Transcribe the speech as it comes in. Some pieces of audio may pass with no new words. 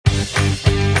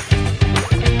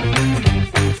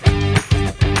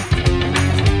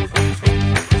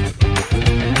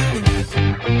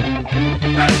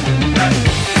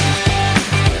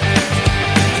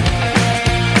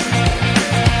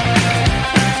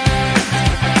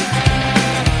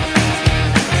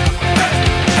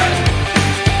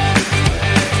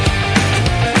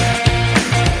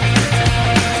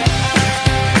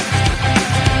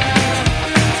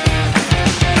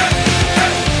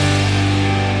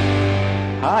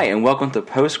Hi, and welcome to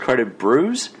Post Credit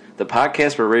Brews, the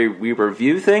podcast where we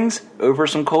review things over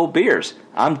some cold beers.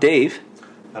 I'm Dave.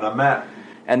 And I'm Matt.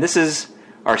 And this is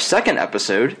our second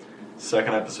episode.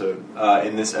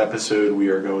 In this episode, we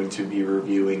are going to be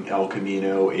reviewing El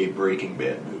Camino, a Breaking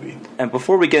Bad movie. And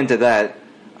before we get into that,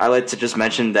 I'd like to just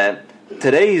mention that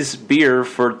today's beer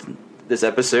for this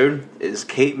episode is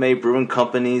Cape May Brewing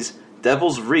Company's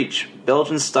Devil's Reach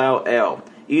Belgian-style ale.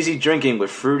 Easy drinking with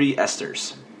fruity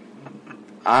esters.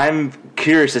 I'm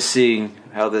curious to see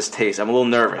how this tastes. I'm a little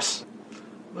nervous.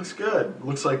 Looks good.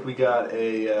 Looks like we got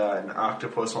an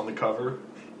octopus on the cover.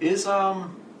 Is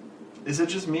it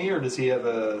just me, or does he have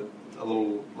a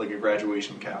little, like a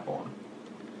graduation cap on?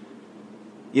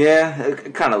 Yeah,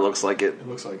 it kind of looks like it. It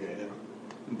looks like it, yeah.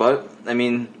 But, I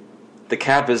mean, the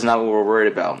cap is not what we're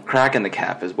worried about. Cracking the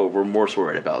cap is what we're more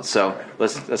worried about. So,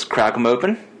 let's crack them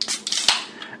open.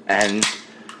 And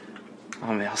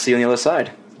I'll see you on the other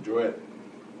side. Enjoy it.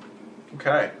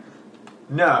 Okay.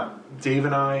 Now, Dave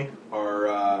and I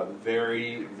are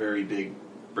very, very big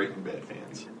Breaking Bad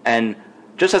fans. And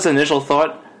just as an initial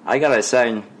thought, I gotta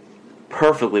say,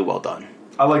 perfectly well done.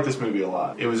 I like this movie a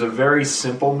lot. It was a very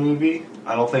simple movie.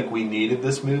 I don't think we needed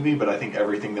this movie, but I think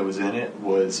everything that was in it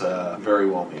was very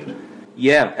well made.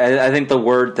 Yeah, I think the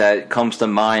word that comes to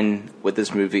mind with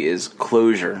this movie is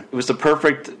closure. It was the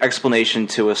perfect explanation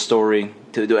to a story,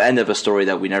 to the end of a story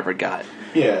that we never got.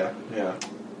 Yeah.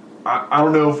 I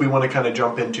don't know if we want to kind of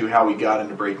jump into how we got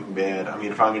into Breaking Bad. I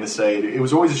mean, if I'm going to say it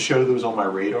was always a show that was on my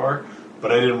radar,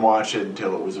 but I didn't watch it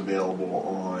until it was available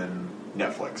on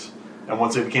Netflix. And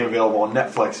once it became available on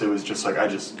Netflix, it was just like I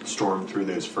just stormed through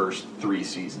those first 3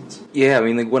 seasons. Yeah, I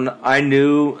mean, like when I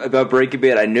knew about Breaking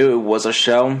Bad, I knew it was a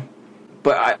show.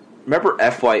 But I remember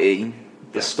FYE,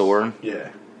 the store. Yeah.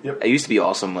 Yep. It used to be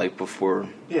awesome, like before.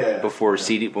 Yeah. Before when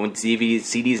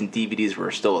CDs and DVDs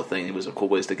were still a thing. It was a cool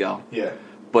place to go. Yeah.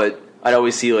 But I'd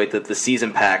always see like the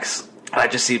season packs.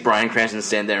 I'd just see Bryan Cranston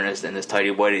stand there in his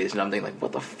tighty whities, and I'm thinking like,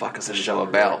 what the fuck is this show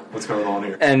about? What's going on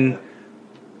here? And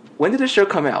when did this show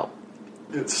come out?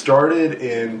 It started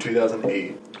in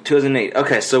 2008. 2008.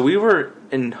 Okay, so we were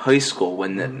in high school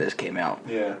when this came out.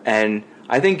 Yeah. And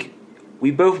I think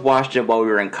we both watched it while we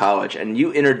were in college, and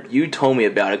you told me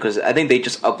about it because I think they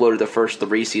just uploaded the first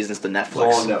 3 seasons to Netflix. It's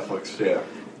all on Netflix, yeah.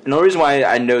 And the reason why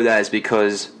I know that is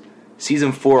because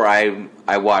season 4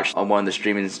 I watched on one of the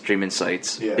streaming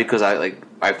sites because I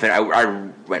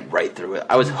went right through it.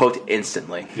 I was hooked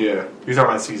instantly. Yeah, you're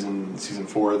talking about season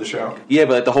 4 of the show. Yeah,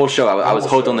 but the whole show I was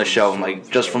hooked on the show, like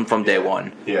just from day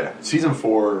one. Yeah, season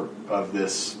 4 of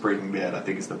this Breaking Bad I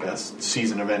think is the best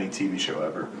season of any TV show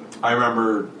ever. I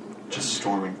remember just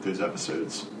storming through those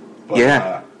episodes. But,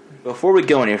 yeah. Before we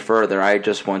go any further, I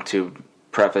just want to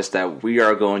preface that we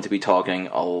are going to be talking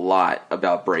a lot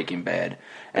about Breaking Bad.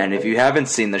 And if you haven't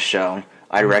seen the show,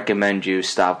 I recommend you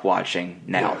stop watching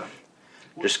now.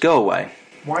 Yeah. Just go away.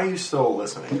 Why are you still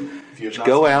listening? If you have just not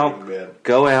go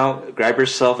out, grab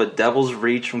yourself a Devil's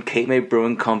Reach from Cape May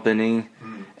Brewing Company,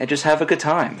 and just have a good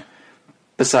time.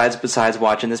 Besides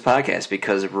watching this podcast,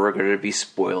 because we're going to be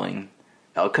spoiling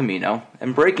El Camino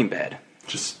and Breaking Bad.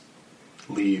 Just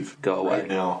leave. Go away. Right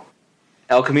now.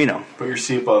 El Camino. Put your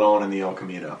seatbelt on in the El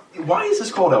Camino. Why is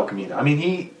this called El Camino? I mean,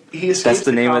 he escapes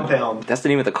the compound. That's the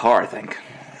name of the car, I think.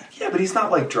 Yeah, but he's not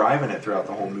like driving it throughout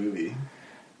the whole movie.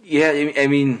 Yeah, I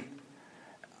mean,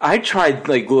 I tried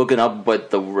like looking up what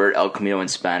the word El Camino in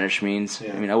Spanish means.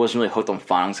 Yeah. I mean, I wasn't really hooked on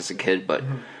phonics as a kid, but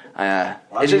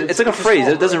it's like a phrase.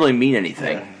 It doesn't really mean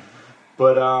anything. Yeah.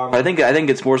 But I think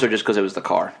it's more so just because it was the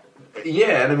car.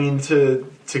 Yeah, and I mean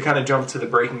to kind of jump to the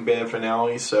Breaking Bad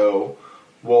finale. So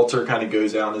Walter kind of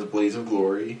goes out in his blaze of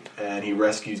glory, and he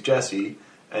rescues Jesse.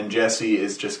 And Jesse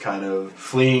is just kind of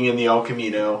fleeing in the El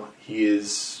Camino. He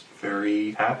is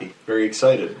very happy, very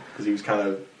excited, because he was kind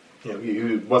of,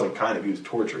 he wasn't kind of, he was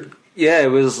tortured. Yeah,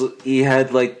 he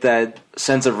had like that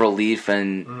sense of relief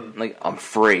and like, I'm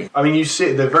free. I mean, you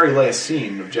see the very last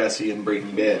scene of Jesse in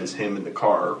Breaking Bad is him in the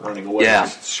car running away,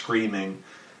 just screaming,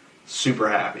 super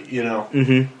happy,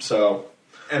 Mm-hmm. So,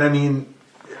 and I mean,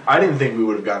 I didn't think we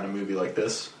would have gotten a movie like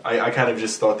this. I kind of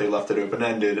just thought they left it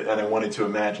open-ended, and I wanted to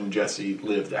imagine Jesse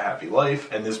lived a happy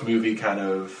life, and this movie kind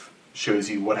of shows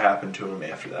you what happened to him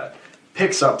after that.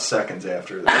 Picks up seconds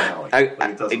after the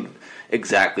finale.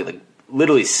 Exactly, like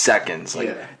literally seconds.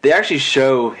 Like they actually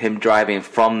show him driving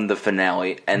from the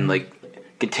finale and like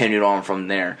continued on from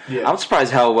there. Yeah. I'm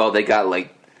surprised how well they got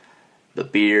like the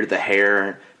beard, the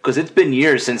hair. Because it's been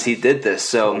years since he did this,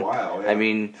 so, wow, I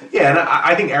mean... Yeah, and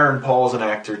I think Aaron Paul's an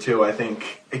actor, too. I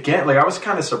think, again, like, I was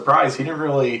kind of surprised. He didn't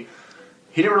really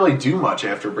he didn't really do much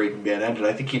after Breaking Bad ended.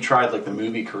 I think he tried like the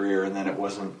movie career, and then it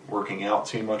wasn't working out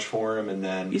too much for him. And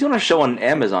then he's on a show on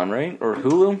Amazon, right, or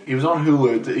Hulu? He was on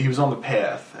Hulu. He was on The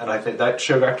Path, and I think that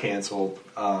show got canceled.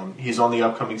 He's on the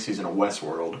upcoming season of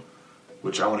Westworld,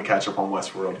 which I want to catch up on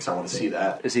Westworld because I want to see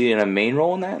that. Is he in a main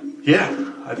role in that?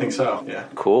 Yeah, I think so. Yeah,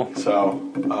 cool. So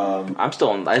I'm still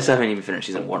on. I just haven't even finished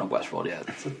season 1 of Westworld yet.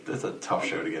 It's a tough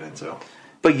show to get into.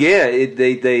 But yeah,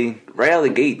 they right out of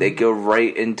the gate, they go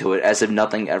right into it as if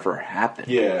nothing ever happened.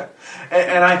 Yeah,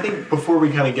 and I think before we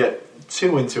kind of get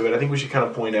too into it, I think we should kind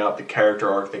of point out the character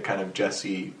arc that kind of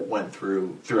Jesse went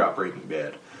through throughout Breaking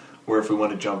Bad. Where if we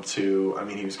want to jump to, I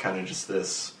mean, he was kind of just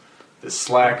this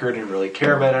slacker, didn't really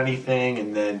care about anything,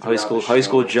 and then high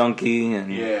school junkie,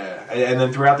 and and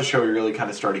then throughout the show, we really kind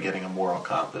of started getting a moral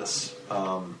compass.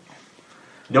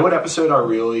 You know what episode I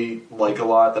really like a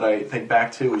lot that I think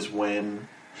back to is when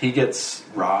he gets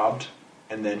robbed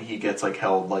and then he gets like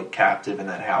held like captive in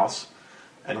that house.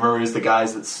 And remember, it was the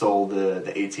guys that stole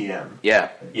the ATM. Yeah.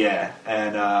 Yeah,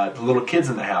 and the little kids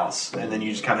in the house. And then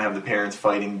you just kind of have the parents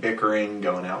fighting, bickering,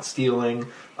 going out stealing.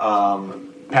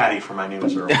 Patty from My Name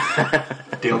is Earl.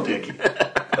 Dale Dickey.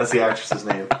 That's the actress's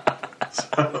name.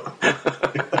 So,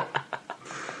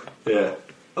 yeah.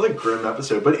 It was a grim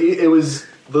episode. But it was,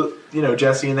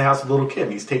 Jesse in the house with the little kid.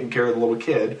 And he's taking care of the little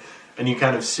kid. And you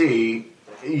kind of see,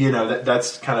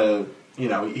 that's kind of,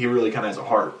 he really kind of has a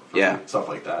heart for stuff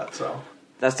like that. So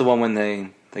that's the one when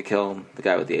they kill the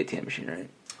guy with the ATM machine, right?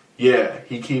 Yeah.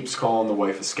 He keeps calling the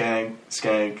wife a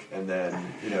skank. And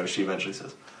then, she eventually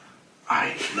says, I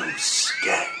ain't no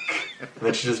skank. And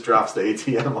then she just drops the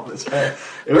ATM on his head.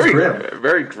 It was grim.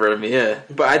 Very grim, yeah.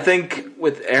 But I think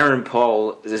with Aaron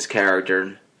Paul, this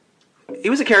character, he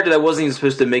was a character that wasn't even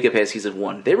supposed to make it past season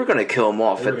 1. They were going to kill him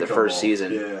off at the first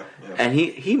season. Yeah. And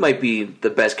he might be the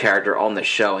best character on the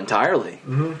show entirely.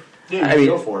 Mm-hmm. Yeah, you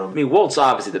feel for him. I mean, Walt's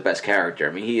obviously the best character.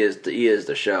 I mean, he is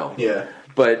the show. Yeah.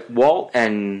 But Walt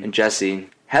and Jesse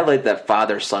had like that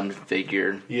father-son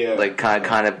figure. Yeah. Like kind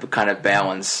of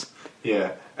balance.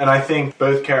 Yeah. And I think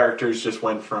both characters just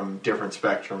went from different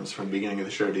spectrums from the beginning of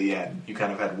the show to the end. You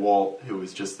kind of had Walt, who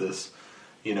was just this,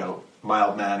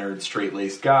 mild-mannered,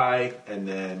 straight-laced guy, and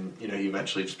then, he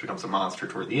eventually just becomes a monster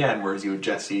toward the end, whereas you had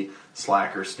Jesse,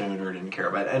 slacker, stoner, didn't care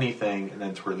about anything, and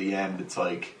then toward the end, it's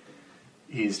like,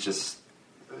 he's just,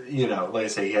 like I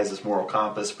say, he has this moral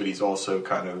compass, but he's also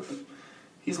kind of,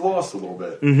 he's lost a little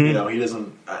bit. Mm-hmm. He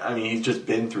doesn't, he's just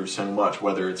been through so much,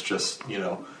 whether it's just,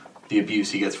 the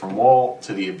abuse he gets from Walt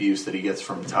to the abuse that he gets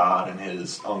from Todd and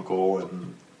his uncle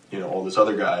and all those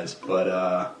other guys. But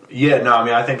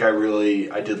I think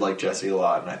I did like Jesse a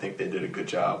lot, and I think they did a good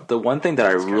job. The one thing that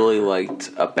I really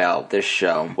liked about this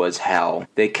show was how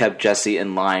they kept Jesse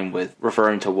in line with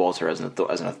referring to Walter as an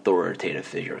authoritative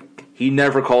figure. He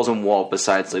never calls him Walt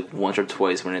besides like once or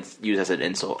twice when it's used as an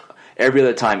insult. Every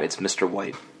other time it's Mr.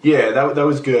 White. Yeah, that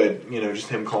was good. Just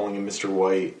him calling him Mr.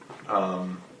 White.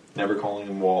 Never calling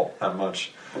him Walt that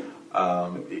much.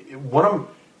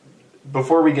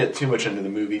 Before we get too much into the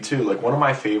movie, too, like one of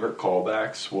my favorite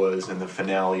callbacks was in the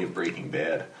finale of Breaking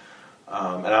Bad.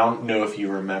 And I don't know if you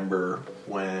remember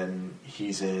when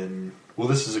he's in... Well,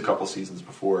 this is a couple seasons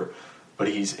before, but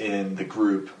he's in the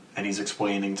group, and he's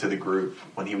explaining to the group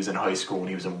when he was in high school, when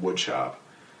he was in woodshop,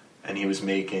 and he was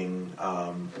making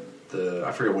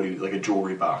I forget what like a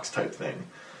jewelry box type thing.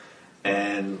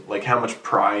 And like how much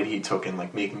pride he took in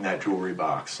like making that jewelry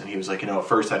box. And he was like, at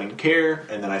first I didn't care,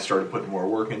 and then I started putting more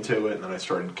work into it, and then I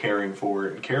started caring for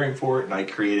it, and I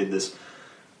created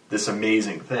this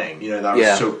amazing thing, that I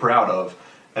was so proud of.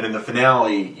 And in the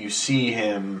finale, you see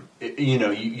him,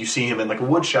 you see him in like a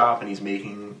wood shop, and he's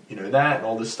making, that and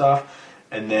all this stuff.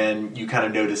 And then you kind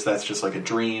of notice that's just like a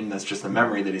dream, that's just a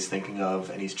memory that he's thinking of,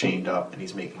 and he's chained up and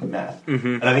he's making meth.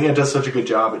 Mm-hmm. And I think it does such a good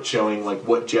job at showing like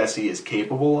what Jesse is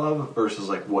capable of versus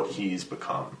like what he's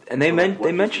become. And they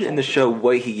mentioned in the show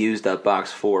what he used that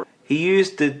box for. He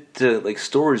used it to like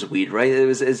store his weed, right? Yeah,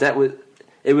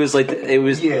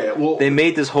 well, they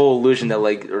made this whole illusion that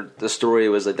like, or the story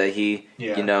was like that he,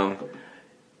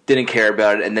 didn't care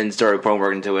about it and then started putting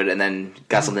work into it and then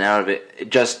got something out of it.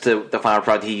 Just the final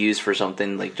product he used for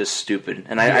something like just stupid.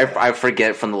 And I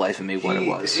forget from the life of me what it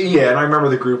was. Yeah, and I remember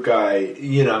the group guy,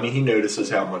 he notices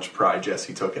how much pride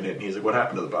Jesse took in it, and he's like, what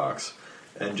happened to the box?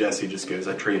 And Jesse just goes,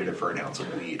 I traded it for an ounce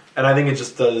of weed. And I think it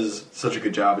just does such a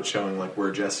good job at showing like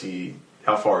where Jesse,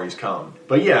 how far he's come.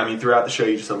 But yeah, throughout the show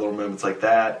you just have little moments like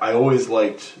that. I always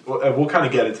liked, we'll kind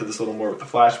of get into this a little more with the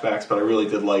flashbacks, but I really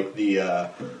did like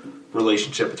the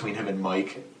relationship between him and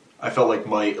Mike. I felt like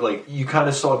Mike, like you kind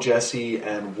of saw Jesse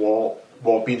and Walt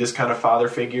be this kind of father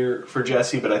figure for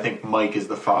Jesse, but I think Mike is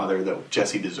the father that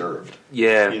Jesse deserved.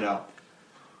 Yeah.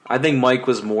 I think Mike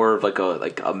was more of like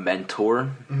a mentor.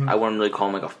 I wouldn't really call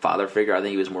him like a father figure. I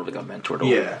think he was more of like a mentor to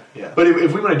him. Yeah. But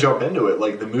if we want to jump into it,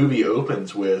 like the movie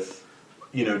opens with,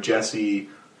 Jesse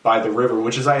by the river,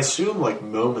 which is, I assume, like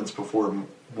moments before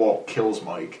Walt kills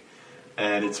Mike.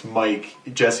 And it's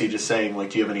Jesse just saying, like,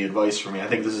 do you have any advice for me? I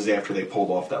think this is after they pulled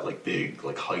off that, like, big,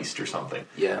 like, heist or something.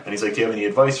 Yeah. And he's like, do you have any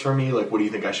advice for me? Like, what do you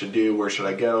think I should do? Where should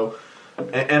I go?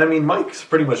 And I mean, Mike's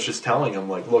pretty much just telling him,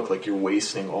 like, look, like, you're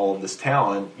wasting all of this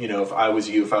talent. If I was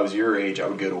your age, I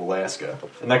would go to Alaska.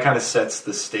 And that kind of sets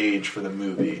the stage for the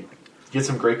movie. You get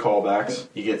some great callbacks.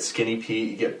 You get Skinny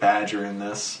Pete. You get Badger in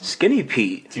this. Skinny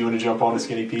Pete. Do you want to jump on to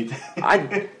Skinny Pete?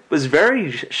 I was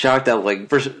very shocked that, like,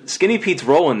 for Skinny Pete's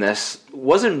role in this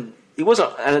didn't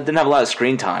have a lot of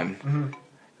screen time,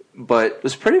 but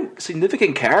was pretty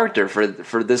significant character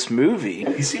for this movie.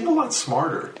 He seemed a lot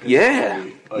smarter. Yeah,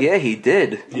 he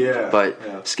did. Yeah,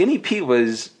 but Skinny Pete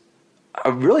was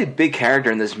a really big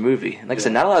character in this movie. Like I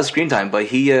said, not a lot of screen time, but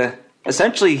he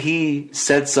essentially he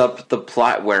sets up the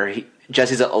plot where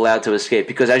Jesse's allowed to escape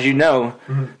because, as you know,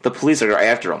 the police are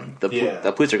after him.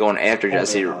 The police are going after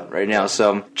Jesse right now.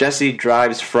 So Jesse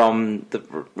drives from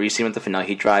where you see him at the finale.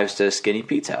 He drives to Skinny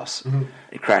Pete's house.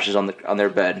 He crashes on their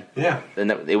bed. Yeah. Then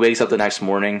they wakes up the next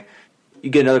morning. You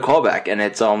get another callback, and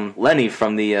it's Lenny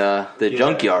from the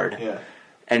junkyard. Yeah.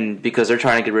 And because they're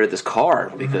trying to get rid of this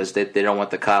car because they don't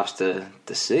want the cops to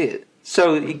see it.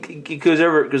 So he goes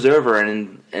over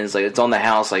and it's like, it's on the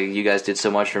house, like, you guys did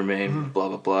so much for me, blah,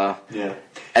 blah, blah. Yeah.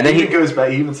 And then he goes back,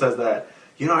 he even says that,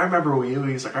 I remember with you,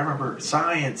 he's like, I remember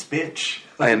science, bitch.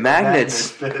 Like,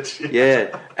 magnets. Bitch.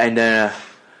 Yeah. And then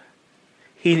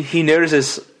he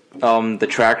notices the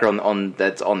tracker on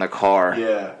that's on the car.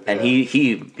 Yeah. And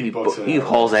he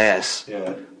hauls ass.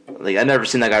 Yeah. Like, I've never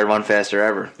seen that guy run faster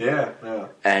ever. Yeah.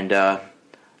 And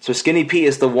so Skinny Pete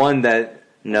is the one that,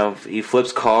 he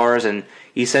flips cars and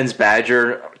he sends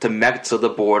Badger to Mexico, the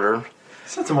border.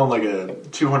 Sends him on like a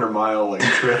 200-mile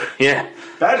trip. Yeah.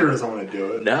 Badger doesn't want to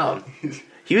do it. No.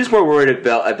 He was more worried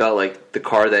about like the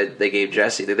car that they gave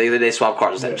Jesse. They swap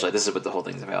cars essentially. Yeah. This is what the whole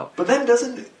thing's about. But then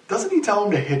doesn't he tell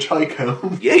him to hitchhike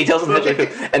home? Yeah, he tells him to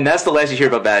hitchhike home. And that's the last you hear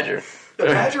about Badger.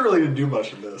 Badger really didn't do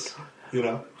much in this,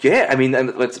 Yeah, I mean,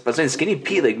 I'm saying Skinny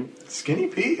Pete, like... Skinny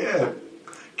Pete, yeah.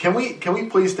 Can we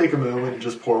please take a moment and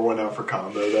just pour one out for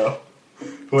Combo, though?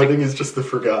 Who I think is just the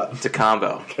forgotten... It's a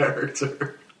Combo.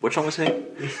 ...character. Which one was he?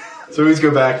 So we just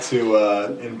go back to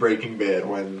in Breaking Bad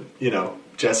when,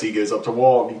 Jesse goes up to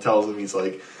Walt and he tells him, he's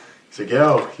like,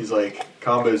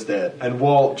 Combo's dead. And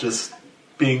Walt, just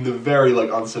being the very,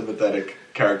 unsympathetic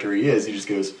character he is, he just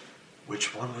goes,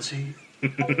 which one was he?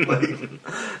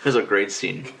 There's a great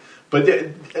scene. But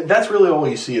that's really all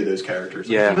you see of those characters.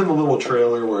 Yeah. Even the little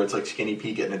trailer where it's like Skinny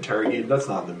Pete getting interrogated, that's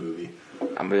not in the movie.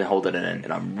 I'm going to hold it in,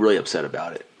 and I'm really upset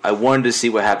about it. I wanted to see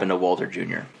what happened to Walter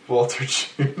Jr. Walter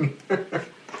Jr.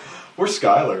 Or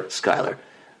Skyler.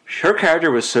 Her character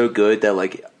was so good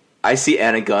that, I see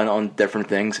Anna Gunn on different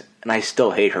things, and I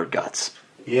still hate her guts.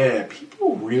 Yeah,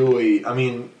 people really... I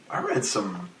mean, I read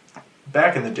some...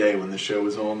 Back in the day when the show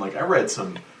was on, I read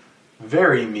some...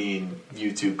 very mean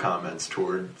YouTube comments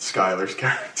toward Skyler's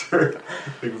character.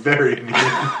 Very mean.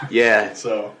 Yeah.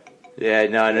 So. Yeah,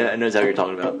 no, I know exactly what you're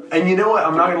talking about. And you know what?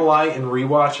 I'm not gonna lie. In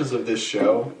rewatches of this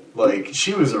show,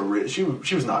 she was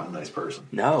she was not a nice person.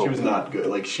 No, she was not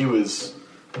good. She was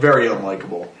very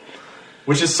unlikable.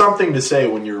 Which is something to say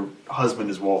when your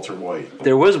husband is Walter White.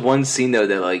 There was one scene though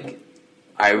that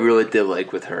I really did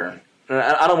like with her.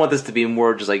 I don't want this to be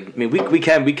more just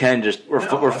we can just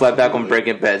we're flat back on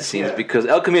Breaking Bad scenes because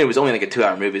El Camino was only a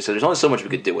 2-hour movie, so there's only so much we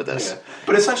could do with this. Yeah.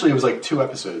 But essentially, it was 2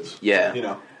 episodes.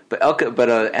 Yeah, But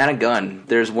Anna Gunn,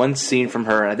 there's one scene from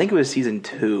her, and I think it was season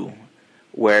 2,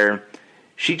 where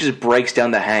she just breaks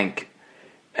down to Hank,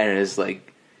 and is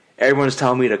like, everyone's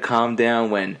telling me to calm down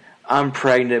when I'm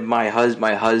pregnant, my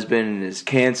husband has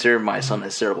cancer, my son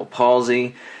has cerebral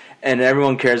palsy. And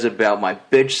everyone cares about my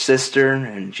bitch sister,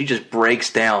 and she just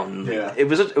breaks down. Yeah, it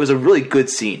was a really good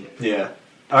scene. Yeah,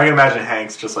 I can imagine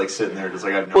Hank's just sitting there, just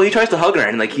I well, he tries to hug her,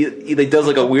 and he does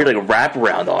a weird wrap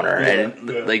around on her,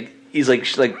 and he's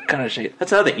kind of shaky.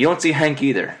 That's another thing. You don't see Hank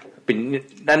either. But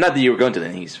not that you were going to.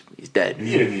 Then he's dead.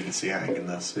 You didn't even see Hank in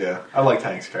this. Yeah, I liked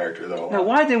Hank's character though. Now,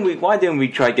 why didn't we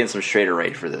try getting some Schrader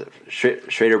Raid for the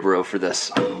Schrader Bro for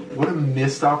this? What a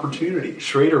missed opportunity,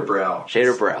 Schrader Brow.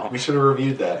 We should have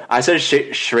reviewed that. I said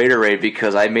Schrader Raid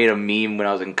because I made a meme when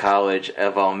I was in college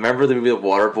of remember the movie The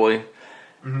Waterboy,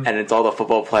 and it's all the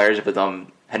football players with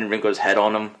Henry Winkler's head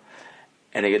on them.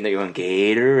 And they're going,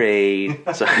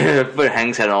 Gatorade. So I put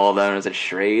Hank's head on all of them and I said,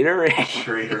 Schrader.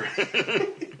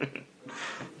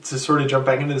 To sort of jump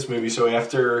back into this movie, so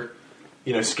after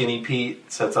Skinny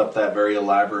Pete sets up that very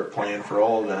elaborate plan for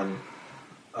all of them.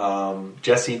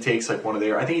 Jesse takes I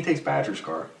think he takes Badger's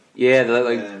car. Yeah,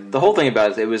 the whole thing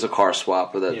about it was a car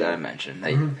swap that I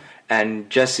mentioned. And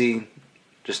Jesse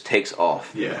just takes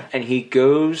off. Yeah. And he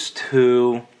goes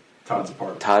to Todd's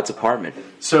apartment.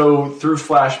 So through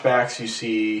flashbacks, you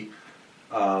see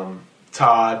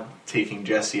Todd taking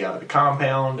Jesse out of the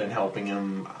compound and helping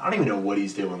him. I don't even know what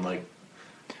he's doing.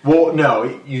 Well,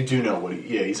 no, you do know what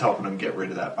he's helping him get rid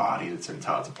of that body that's in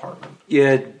Todd's apartment.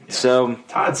 Yeah, so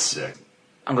Todd's sick.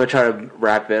 I'm going to try to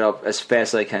wrap it up as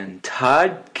fast as I can.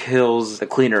 Todd kills the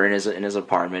cleaner in his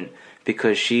apartment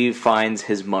because she finds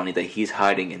his money that he's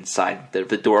hiding inside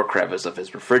the door crevice of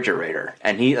his refrigerator.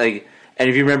 And and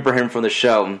if you remember him from the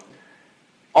show,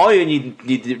 all you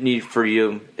need for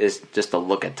you is just to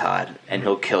look at Todd, and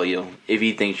he'll kill you if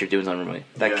he thinks you're doing something wrong.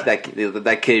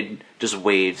 That kid just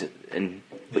waved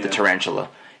with the tarantula.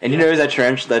 And you know that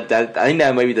tarantula? That I think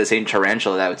that might be the same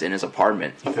tarantula that was in his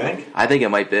apartment. You think? I think it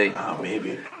might be. Oh,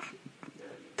 maybe.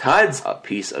 Todd's a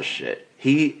piece of shit.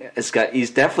 He's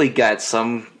definitely got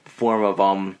some form of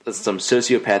some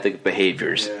sociopathic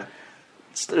behaviors. Yeah.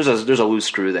 There's a loose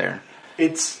screw there.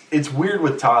 It's weird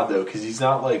with Todd though, because he's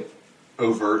not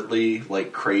overtly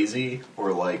crazy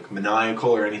or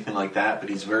maniacal or anything like that, but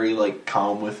he's very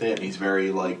calm with it, and he's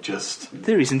very just.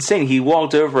 Dude, he's insane. He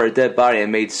walked over a dead body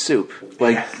and made soup.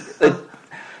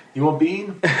 You want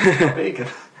bean? Bacon.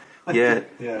 Yeah.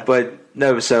 Yeah. But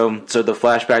no, so the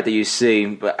flashback that you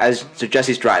see, so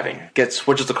Jesse's driving,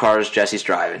 switches the cars. Jesse's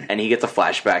driving, and he gets a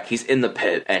flashback. He's in the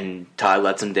pit, and Todd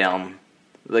lets him down,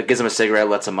 gives him a cigarette,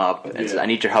 lets him up, and says, "I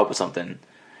need your help with something."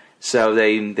 So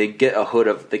they get the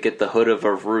hood of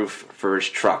a roof for his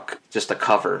truck, just a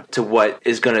cover to what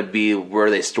is going to be where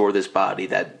they store this body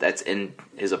that's in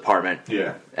his apartment.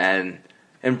 Yeah. And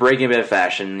in Breaking Bad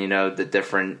fashion,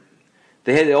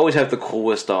 they always have the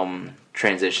coolest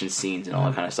transition scenes and all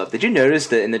that kind of stuff. Did you notice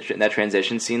that in that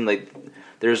transition scene,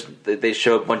 they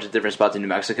show a bunch of different spots in New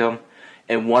Mexico,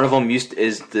 and one of them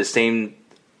is the same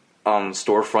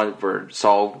storefront where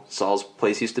Saul's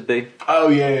place used to be. Oh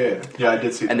yeah, I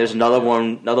did see that. And there's another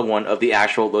one of the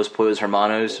actual Los Pollos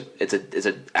Hermanos. It's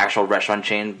an actual restaurant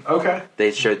chain. Okay. They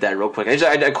showed that real quick.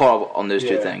 I caught up on those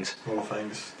two things. Little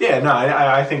things. Yeah, no,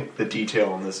 I think the detail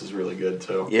on this is really good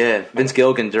too. Yeah, Vince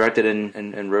Gilligan directed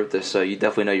and wrote this, so you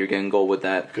definitely know you're getting gold with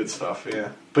that. Good stuff, yeah.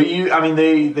 But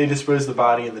they dispose the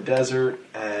body in the desert,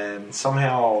 and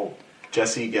somehow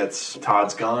Jesse gets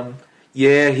Todd's gun.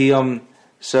 Yeah,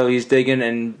 So he's digging,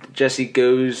 and Jesse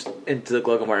goes into the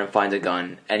glove compartment and finds a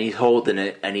gun, and he's holding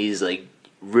it, and he's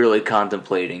really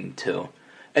contemplating too.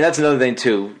 And that's another thing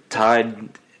too. Todd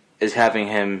is having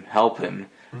him help him,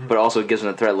 but also gives him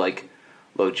a threat look,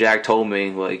 Jack told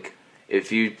me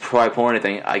if you try pull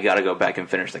anything, I got to go back and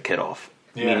finish the kid off.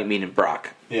 Yeah. Meaning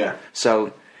Brock. Yeah.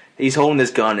 So he's holding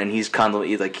this gun, and he's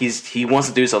contemplating he wants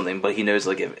to do something, but he knows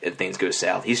if things go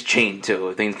south, he's chained too.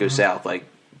 If things go south,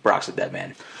 Brock's a dead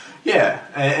man. Yeah,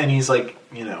 and he's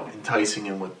enticing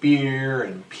him with beer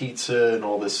and pizza and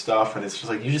all this stuff, and it's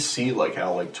just you just see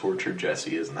how tortured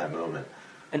Jesse is in that moment.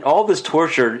 And all this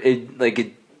torture,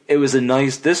 it was a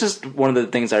nice. This is one of the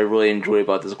things I really enjoy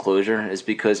about this closure is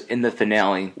because in the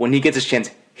finale, when he gets his chance,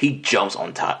 he jumps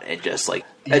on top and just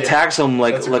attacks him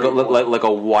like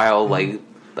a wild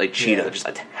cheetah just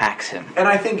attacks him. And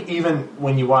I think even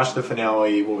when you watch the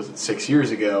finale, 6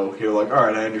 years ago, you're all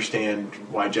right, I understand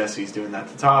why Jesse's doing that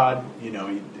to Todd.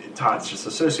 Todd's just a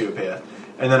sociopath.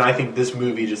 And then I think this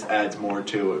movie just adds more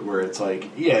to it, where it's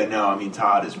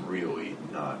Todd is really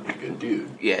not a good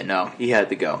dude. Yeah, no, he had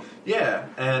to go. Yeah,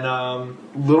 and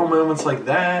little moments like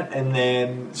that, and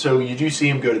then, so you do see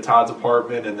him go to Todd's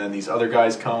apartment, and then these other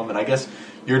guys come, and I guess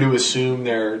you're to assume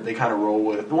they kind of roll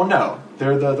with, well, no,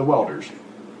 they're the welders.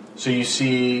 So you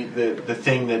see the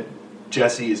thing that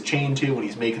Jesse is chained to when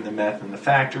he's making the meth in the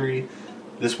factory.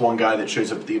 This one guy that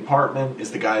shows up at the apartment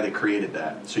is the guy that created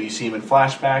that. So you see him in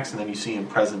flashbacks, and then you see him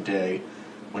present day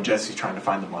when Jesse's trying to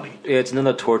find the money. Yeah, it's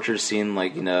another torture scene.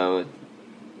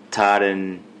 Todd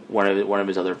and one of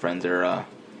his other friends are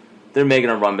they're making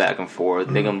him run back and forth,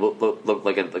 making him look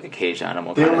like a cage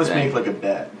animal. They almost make a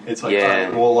bet. It's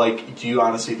do you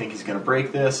honestly think he's going to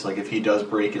break this? If he does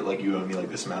break it, you owe me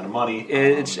this amount of money.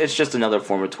 It's just another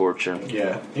form of torture.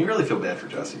 Yeah, you really feel bad for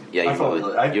Jesse.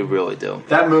 Yeah, you really do.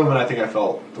 That moment, I think I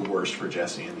felt the worst for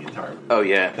Jesse in the entire movie. Oh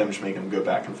yeah, them just making him go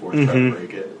back and forth trying to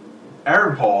break it.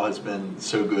 Aaron Paul has been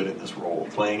so good in this role,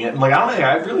 playing it. And like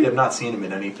I really have not seen him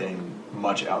in anything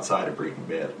much outside of Breaking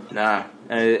Bad. Nah,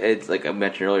 and it's like I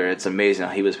mentioned earlier, it's amazing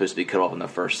how he was supposed to be cut off in the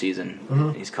first season.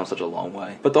 Mm-hmm. He's come such a long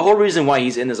way. But the whole reason why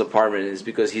he's in this apartment is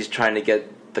because he's trying to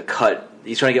get the cut.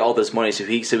 He's trying to get all this money so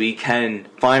he can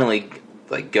finally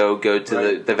like go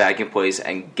to the vacuum place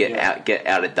and get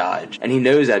out of Dodge. And he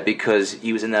knows that because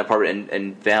he was in that apartment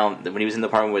and found that when he was in the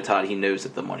apartment with Todd, he knows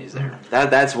that the money's there.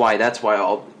 That's why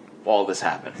all this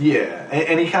happened. Yeah,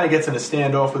 and he kind of gets in a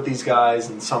standoff with these guys,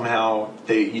 and somehow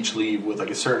they each leave with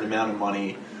like a certain amount of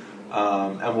money.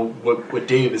 And what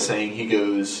Dave is saying, he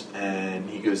goes to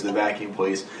the vacuum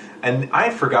place. And I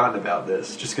had forgotten about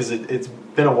this, just because it's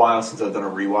been a while since I've done a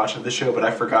rewatch of the show, but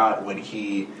I forgot when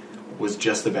he was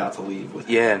just about to leave with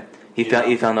him. He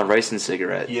found the rice and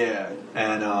cigarette. Yeah,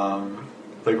 and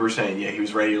like we were saying, he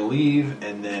was ready to leave,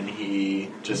 and then he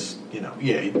just,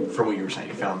 from what you were saying,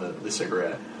 he found the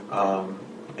cigarette.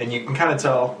 And you can kind of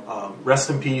tell, rest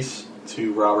in peace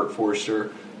to Robert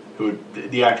Forster,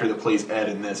 the actor that plays Ed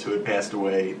in this, who had passed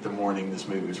away the morning this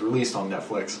movie was released on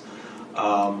Netflix.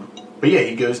 But yeah,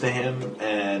 he goes to him,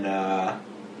 and I'm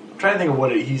trying to think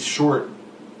of he's short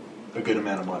a good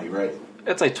amount of money, right?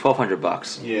 It's like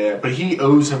 $1,200. Yeah, but he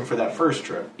owes him for that first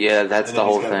trip. Yeah, that's the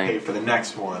whole he's thing. Pay for the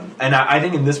next one, and I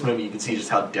think in this movie you can see just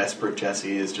how desperate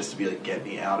Jesse is, just to be like, get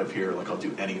me out of here. Like, I'll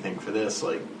do anything for this.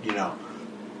 Like,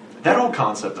 that whole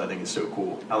concept I think is so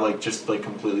cool. I like just like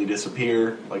completely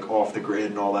disappear, like off the grid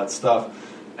and all that stuff.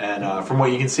 And from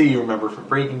what you can see, you remember from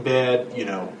Breaking Bad,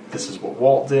 this is what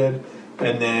Walt did.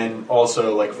 And then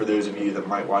also, like, for those of you that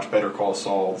might watch Better Call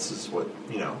Saul, this is what,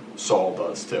 Saul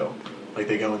does too. Like,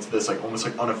 they go into this, like, almost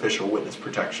like unofficial witness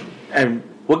protection. And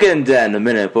we'll get into that in a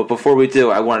minute, but before we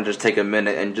do, I want to just take a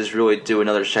minute and just really do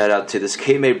another shout-out to this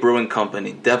Cape May Brewing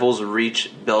Company, Devil's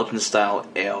Reach Belgian-style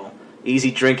ale. Easy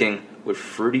drinking with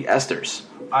fruity esters.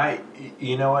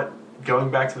 You know what? Going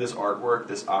back to this artwork,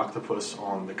 this octopus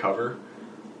on the cover,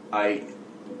 I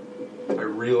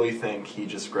really think he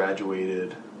just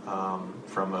graduated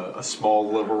from a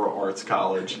small liberal arts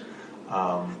college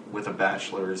with a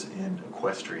bachelor's in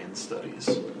equestrian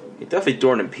studies. He definitely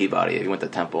dorned in Peabody if he went to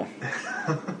Temple.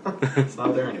 It's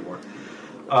not there anymore.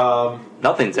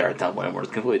 Nothing's there at Temple anymore.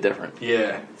 It's completely different.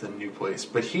 Yeah, it's a new place.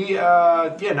 But he,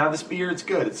 now this beer, it's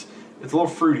good. It's a little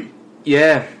fruity.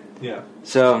 Yeah. Yeah.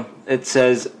 So it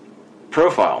says,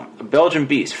 profile, a Belgian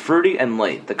beast, fruity and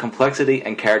light. The complexity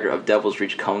and character of Devil's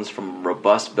Reach comes from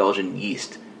robust Belgian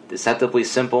yeast. Deceptively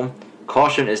simple.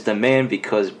 Caution is demand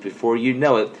because before you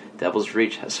know it, Devil's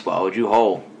Reach has swallowed you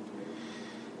whole.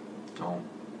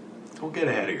 Don't get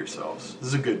ahead of yourselves. This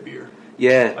is a good beer.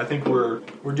 Yeah. I think we're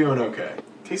doing okay.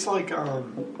 Tastes like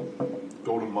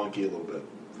Golden Monkey a little bit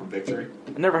from Victory.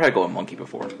 I've never had Golden Monkey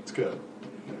before. It's good.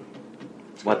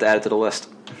 We'll have to add it to the list.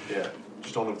 Yeah,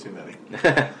 just don't have too many.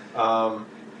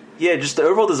 Yeah, just the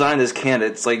overall design of this can,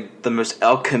 it's like the most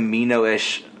El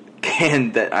Camino-ish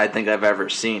can that I think I've ever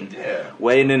seen. Yeah.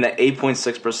 Weighing in at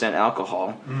 8.6%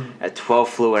 alcohol at 12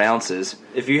 fluid ounces.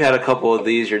 If you had a couple of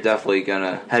these, you're definitely going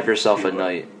to have yourself a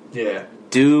night. Yeah.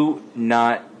 Do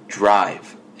not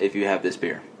drive if you have this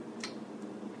beer.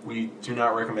 We do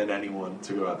not recommend anyone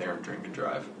to go out there and drink and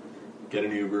drive. Get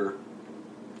an Uber,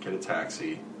 get a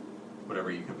taxi,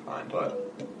 whatever you can find.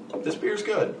 But this beer's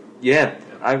good. Yeah,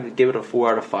 I gave it a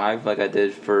 4 out of 5 like I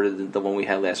did for the one we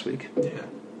had last week. Yeah.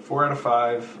 4 out of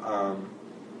 5.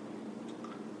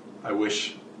 I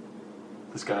wish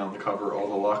this guy on the cover all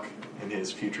the luck in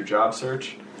his future job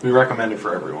search. We recommend it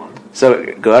for everyone.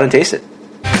 So go out and taste it.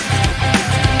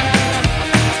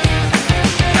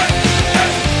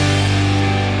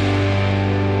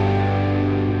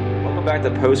 Welcome back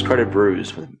to Post Credit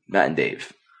Brews with Matt and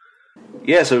Dave.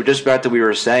 Yeah, so just back to what we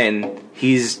were saying,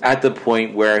 he's at the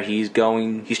point where he's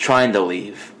trying to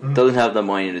leave. Doesn't have the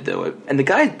money to do it. And the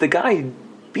guy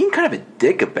being kind of a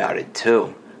dick about it,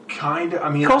 too. Kind of, I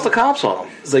mean... He calls the cops on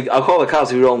him. He's like, I'll call the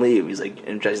cops if you don't leave. He's like,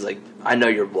 and Jesse's like, I know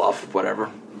you're bluff, whatever.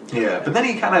 Yeah, but then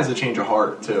he kind of has a change of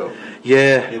heart, too.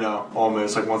 Yeah.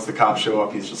 Almost, like, once the cops show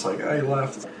up, he's just like, he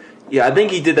left. Yeah, I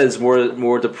think he did that as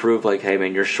more to prove, like, hey,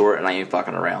 man, you're short and I ain't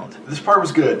fucking around. This part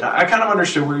was good. I kind of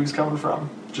understood where he was coming from.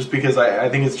 Just because I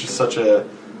think it's just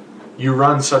you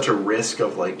run such a risk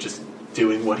of, like, just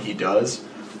doing what he does.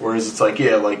 Whereas it's like,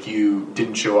 yeah, like, you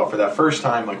didn't show up for that first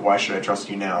time, like, why should I trust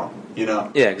you now?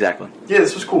 Yeah, exactly. Yeah,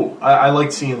 this was cool. I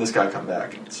liked seeing this guy come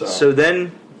back. So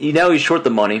then, he's short the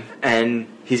money, and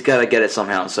he's got to get it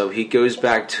somehow. So he goes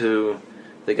back to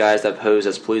the guys that pose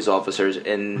as police officers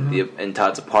in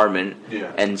Todd's apartment,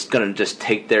 and is going to just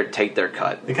take their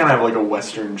cut. They kind of have, like, a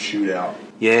Western shootout.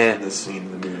 Yeah. in this scene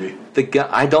in the movie. The guy,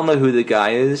 I don't know who the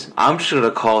guy is. I'm just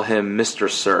gonna call him Mr.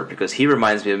 Sir because he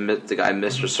reminds me of the guy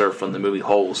Mr. Sir from the movie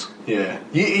Holes. Yeah,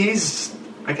 he's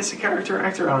I guess a character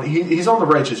actor. He's on the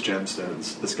Righteous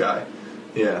Gemstones. This guy.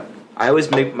 Yeah. I always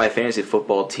make my fantasy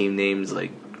football team names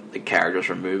like the characters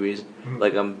from movies.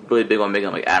 Like I'm really big on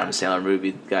making like Adam Sandler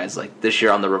movie guys. Like this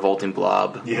year on The Revolting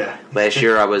Blob. Yeah. Last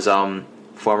year I was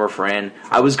Former Fran.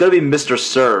 I was gonna be Mr.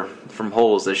 Sir from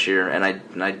Holes this year, and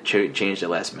I changed it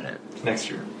last minute. Next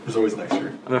year. There's always next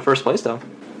year. I'm in first place though.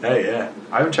 Hey, yeah.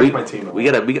 I haven't checked my team.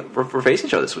 We're facing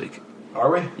each other this week. Are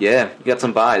we? Yeah, you got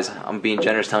some buys. I'm being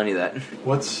generous telling you that.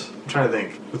 I'm trying to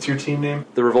think. What's your team name?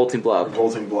 The Revolting Blob.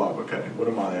 Revolting Blob. Okay. What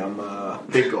am I? I'm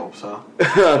Big Gulps, huh?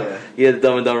 Yeah, the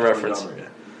Dumb and Dumber reference. Dumber, yeah.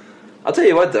 I'll tell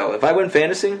you what though, if I win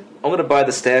fantasy, I'm gonna buy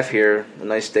the staff here a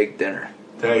nice steak dinner.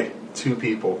 Hey, 2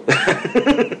 people.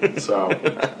 So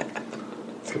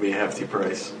it's gonna be a hefty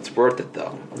price. It's worth it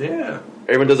though. Yeah.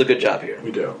 Everyone does a good job here.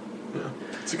 We do. Yeah.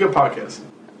 It's a good podcast.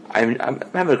 I'm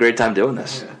having a great time doing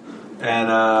this. Yeah.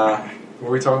 And what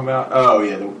were we talking about? Oh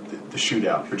yeah, the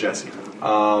shootout for Jesse.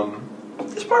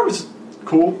 This part was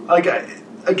cool. Like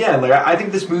I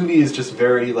think this movie is just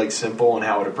very like simple in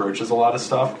how it approaches a lot of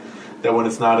stuff. That when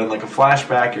it's not in like a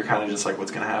flashback, you're kind of just like,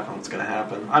 what's gonna happen? What's gonna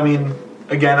happen? I mean,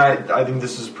 again, I think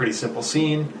this is a pretty simple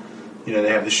scene. You know, they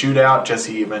have the shootout.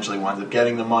 Jesse eventually winds up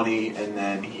getting the money, and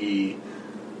then he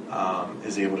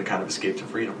is able to kind of escape to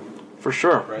freedom. For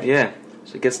sure. Right? Yeah.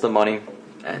 So he gets the money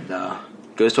and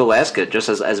goes to Alaska, just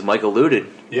as Mike alluded.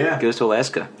 Yeah. Goes to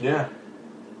Alaska. Yeah.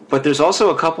 But there's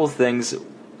also a couple things.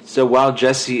 So while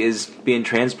Jesse is being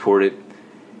transported,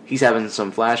 he's having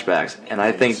some flashbacks, and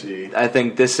I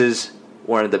think this is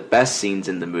one of the best scenes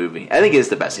in the movie. I think it is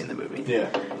the best scene in the movie.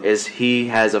 Yeah. Is he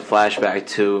has a flashback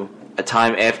to a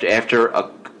time after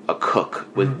a cook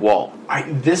with Walt. I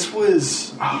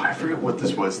forget what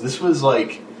this was. This was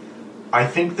like, I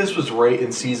think this was right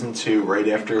in season 2, right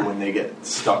after when they get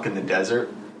stuck in the desert.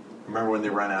 Remember when they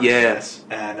run out of gas?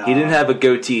 And he didn't have a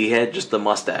goatee; he had just the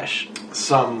mustache.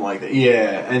 Something like that.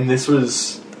 Yeah, and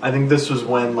I think this was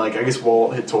when, like, I guess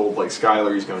Walt had told like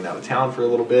Skyler he's going down to town for a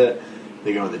little bit.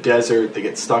 They go in the desert. They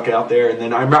get stuck out there, and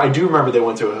then I do remember they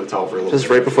went to a hotel for a little bit. This is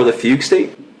right before the fugue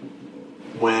state?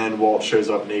 When Walt shows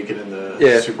up naked in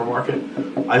the supermarket.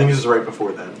 I think this is right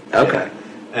before then. Okay. Yeah.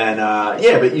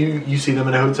 And but you see them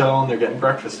in a hotel and they're getting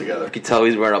breakfast together. You can tell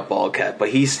he's wearing a ball cap, but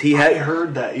I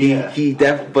heard that.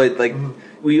 Yeah, but like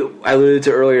I alluded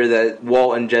to earlier that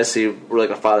Walt and Jesse were like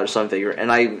a father-son figure, and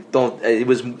it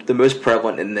was the most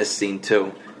prevalent in this scene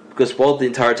too, because Walt the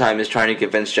entire time is trying to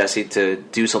convince Jesse to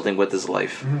do something with his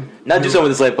life, not do something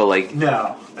with his life, but like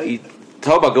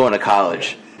talk about going to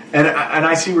college. And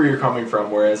I see where you're coming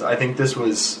from. Whereas I think this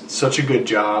was such a good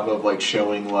job of like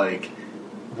showing like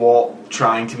Walt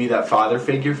trying to be that father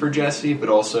figure for Jesse, but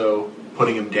also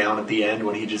putting him down at the end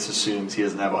when he just assumes he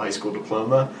doesn't have a high school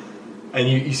diploma. And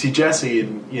you see Jesse,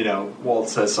 and Walt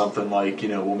says something like,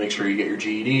 we'll make sure you get your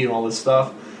GED and all this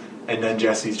stuff. And then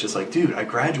Jesse's just like, dude, I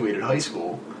graduated high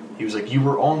school. He was like, you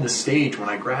were on the stage when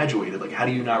I graduated. Like, how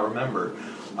do you not remember?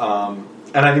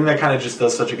 And I think that kind of just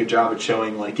does such a good job at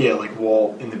showing, like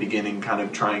Walt in the beginning kind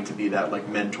of trying to be that, like,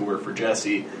 mentor for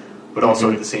Jesse, but also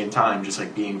at the same time just,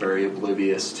 like, being very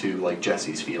oblivious to, like,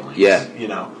 Jesse's feelings. Yeah.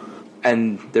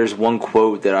 And there's one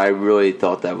quote that I really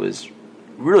thought that was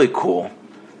really cool.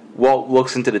 Walt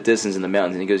looks into the distance in the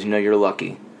mountains and he goes, you're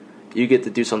lucky. You get to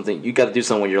do something. You got to do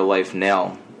something with your life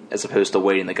now as opposed to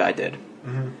waiting the guy did.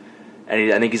 Mm-hmm.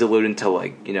 And I think he's alluding to,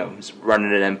 like,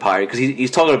 running an empire. Because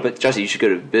he's talking about, Jesse, you should go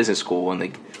to business school and,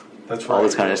 like, that's right, all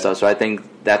this kind of stuff. So I think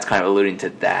that's kind of alluding to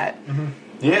that. Mm-hmm.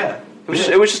 Yeah.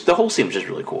 It was just, the whole scene was just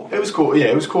really cool. It was cool. Yeah,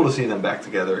 it was cool to see them back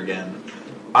together again.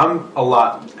 I'm a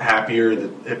lot happier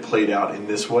that it played out in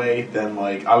this way than,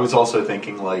 like, I was also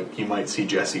thinking, like, you might see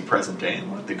Jesse present day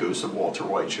and, like, the ghost of Walter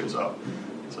White shows up.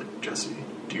 It's like, Jesse,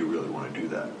 do you really want to do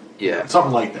that? Yeah.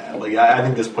 Something like that. Like, I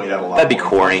think this played out a lot. That'd be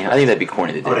corny. I think that'd be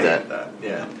corny to do that.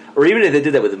 Yeah. Or even if they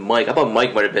did that with Mike. I thought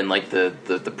Mike might have been, like,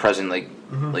 the present, like,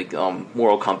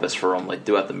 moral compass for him, like,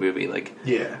 throughout the movie. Like,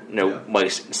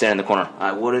 Mike standing in the corner.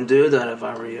 I wouldn't do that if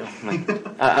I were you.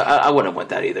 Like, I wouldn't want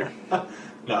that either.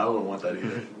 No, I wouldn't want that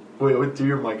either. Wait, do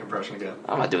your Mike impression again.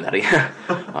 I'm not doing that again.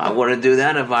 I wouldn't do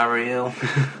that if I were you.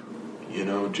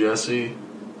 Jesse,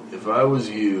 if I was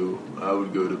you, I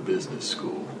would go to business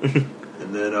school.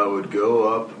 And then I would go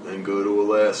up and go to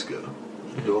Alaska.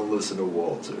 Don't listen to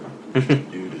Walter.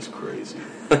 Dude is crazy.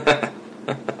 That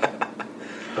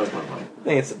was my Mike.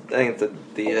 I think it's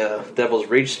the Devil's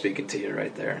Reach speaking to you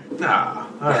right there. Nah,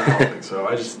 I don't think so.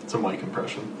 It's a Mike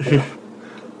impression.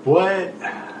 What?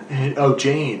 Oh,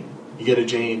 Jane. You get a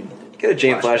Jane. Get a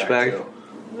Jane flashback.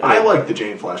 I like the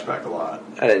Jane flashback a lot.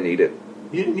 I didn't need it.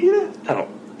 You didn't need it? I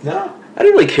don't. No? I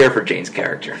didn't really care for Jane's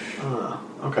character.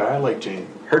 Okay, I like Jane.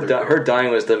 Her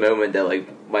dying was the moment that, like,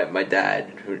 my dad,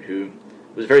 who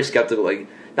was very skeptical, like,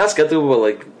 not skeptical, but,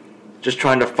 like, just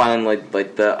trying to find, like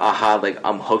the aha, like,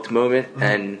 I'm hooked moment,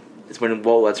 and it's when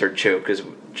Walt lets her choke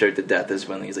to death is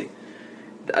when he's like,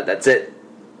 that's it.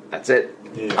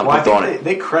 Yeah. I'm hooked on it.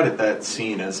 They credit that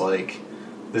scene as, like,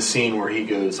 the scene where he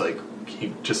goes, like,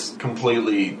 he just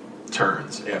completely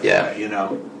turns after that, you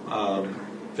know?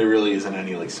 There really isn't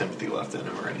any, like, sympathy left in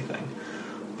him or anything.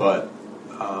 But,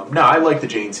 no, I like the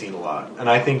Jane scene a lot. And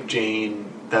I think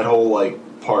Jane, that whole,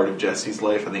 like, part of Jesse's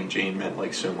life, I think Jane meant,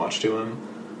 like, so much to him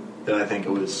that I think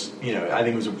it was, you know, I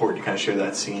think it was important to kind of share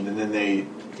that scene. And then they,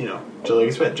 you know, just like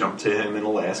I said, jump to him in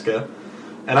Alaska.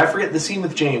 And I forget the scene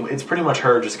with Jane, it's pretty much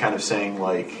her just kind of saying,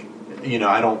 like, you know,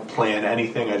 I don't plan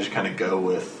anything, I just kind of go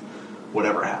with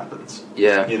whatever happens.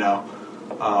 Yeah. You know?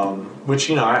 Which,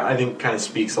 you know, I think kind of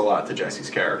speaks a lot to Jesse's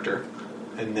character.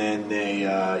 And then they,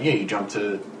 you jump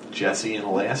to Jesse in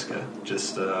Alaska,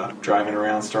 just driving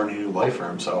around, starting a new life for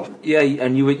himself. Yeah,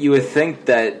 and you would think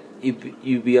that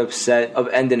you'd be upset of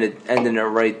ending it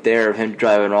right there, of him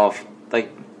driving off.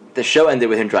 Like, the show ended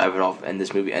with him driving off, and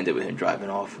this movie ended with him driving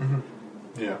off. Mm-hmm.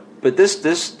 Yeah. But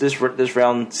this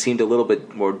round seemed a little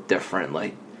bit more different.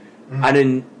 Like,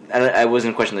 I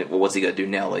wasn't questioning, like, well, what's he gonna do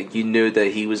now? Like, you knew that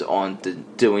he was on to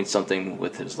doing something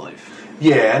with his life.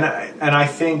 Yeah, and I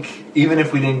think even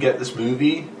if we didn't get this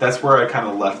movie, that's where I kind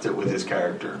of left it with his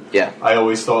character. Yeah. I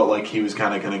always thought, like, he was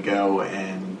kind of going to go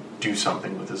and do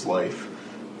something with his life,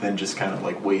 then just kind of,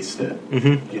 like, waste it,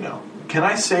 you know. Can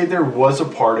I say there was a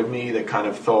part of me that kind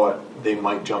of thought they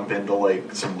might jump into,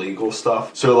 like, some legal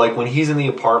stuff? So, like, when he's in the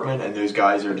apartment and those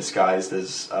guys are disguised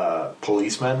as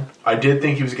policemen, I did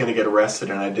think he was going to get arrested,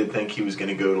 and I did think he was going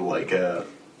to go to, like, I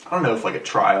don't know if, like, a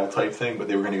trial type thing, but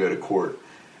they were going to go to court.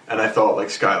 And I thought, like,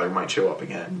 Skyler might show up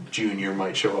again. Junior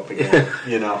might show up again,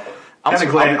 you know. I'm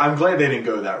glad they didn't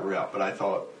go that route, but I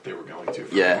thought they were going to.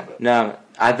 Yeah. No,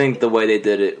 I think the way they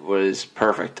did it was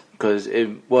perfect, because it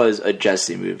was a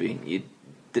Jesse movie.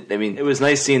 It was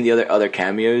nice seeing the other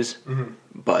cameos,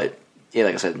 but, yeah,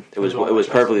 like I said, it was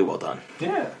perfectly well done.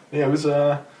 Yeah. Yeah, it was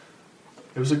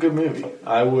a good movie.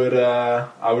 I would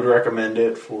recommend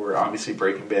it for, obviously,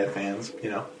 Breaking Bad fans, you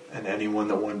know. And anyone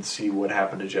that wanted to see what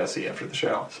happened to Jesse after the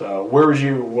show. So, what would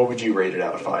you rate it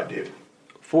out of 5, Dave?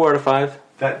 4 out of 5.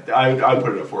 That I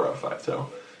put it at 4 out of 5. So,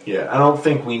 yeah, I don't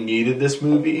think we needed this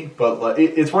movie, but like,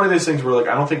 it's one of those things where, like,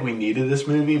 I don't think we needed this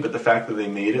movie, but the fact that they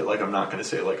made it, like, I'm not going to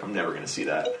say, like, I'm never going to see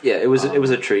that. Yeah, it was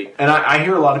a treat. And I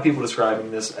hear a lot of people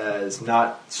describing this as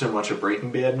not so much a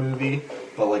Breaking Bad movie,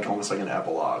 but like almost like an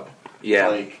epilogue. Yeah,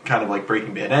 like kind of like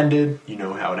Breaking Bad ended. You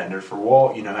know how it ended for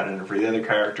Walt. You know how it ended for the other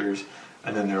characters.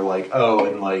 And then they're like, oh,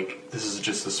 and like, this is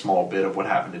just a small bit of what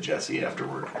happened to Jesse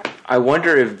afterward. I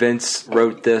wonder if Vince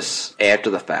wrote this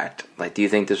after the fact. Like, do you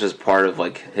think this was part of,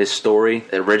 like, his story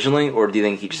originally, or do you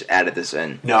think he just added this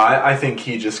in? No, I think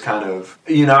he just kind of,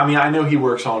 you know, I mean, I know he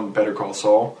works on Better Call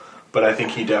Saul, but I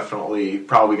think he definitely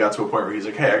probably got to a point where he's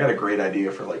like, hey, I got a great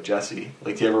idea for, like, Jesse.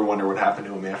 Like, do you ever wonder what happened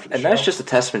to him after the show? And that's just a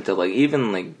testament to, like,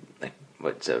 even, like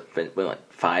what's it been,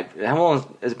 like, 5, how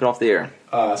long has it been off the air?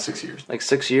 6 years. Like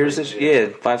 6 years? Yeah,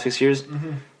 5, 6 years?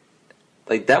 Mm-hmm.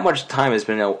 Like, that much time has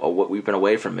been we've been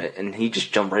away from it, and he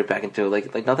just jumped right back into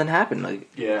it like nothing happened. Like,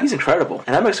 yeah. He's incredible.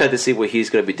 And I'm excited to see what he's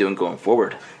going to be doing going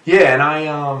forward. Yeah, and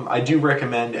I do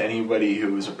recommend anybody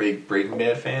who is a big Breaking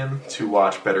Bad fan to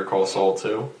watch Better Call Saul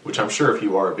 2, which I'm sure if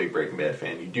you are a big Breaking Bad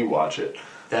fan, you do watch it.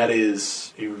 That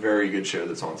is a very good show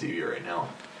that's on TV right now.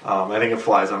 I think it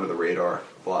flies under the radar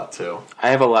a lot, too. I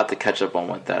have a lot to catch up on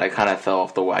with that. I kind of fell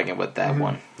off the wagon with that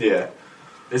one. Yeah.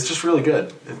 It's just really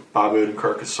good. Bob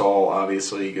Odenkirk is Saul,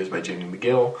 obviously. He goes by Jimmy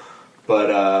McGill.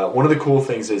 But one of the cool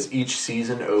things is each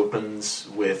season opens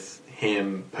with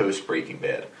him post-Breaking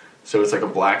Bad. So it's like a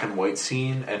black and white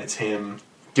scene, and it's him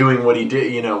doing what he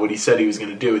did, you know, what he said he was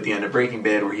going to do at the end of Breaking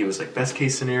Bad, where he was like, best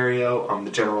case scenario, I'm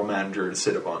the general manager at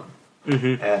Cinnabon.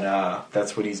 Mm-hmm. And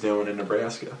that's what he's doing in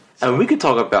Nebraska. So. And we could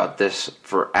talk about this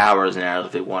for hours and hours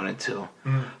if we wanted to.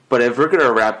 Mm. But if we're going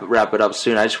to wrap it up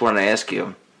soon, I just want to ask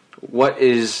you, what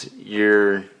is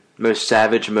your most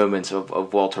savage moments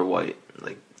of Walter White?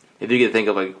 Like, if you could think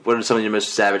of, like, what are some of your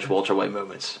most savage Walter White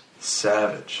moments?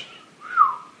 Savage.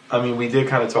 I mean, we did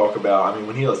kind of talk about, I mean,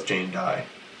 when he lets Jane die,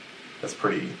 that's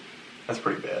pretty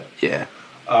bad. Yeah.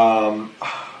 I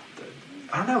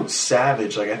don't know,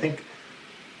 savage. Like, I think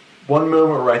one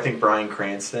moment where I think Bryan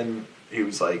Cranston, he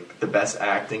was like the best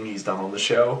acting he's done on the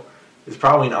show, is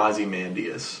probably in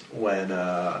Ozymandias when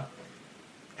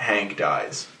Hank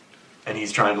dies. And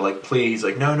he's trying to, like, plead. He's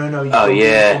like, no, you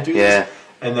don't do this.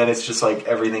 and then it's just like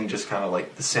everything just kind of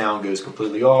like the sound goes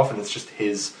completely off, and it's just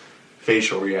his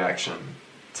facial reaction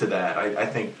to that. I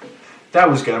think that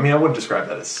was good. I mean, I wouldn't describe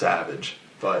that as savage,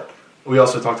 but we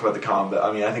also talked about the combat.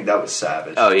 I mean, I think that was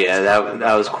savage. Oh yeah,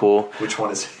 that was cool. Which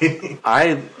one is he?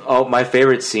 My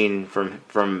favorite scene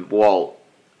from Walt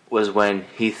was when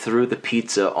he threw the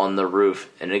pizza on the roof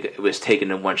and it was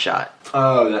taken in one shot.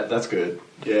 Oh, that's good.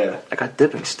 Yeah. I got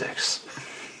dipping sticks.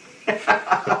 Yeah,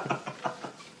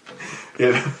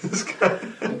 that's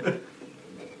good.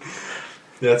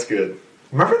 That's good.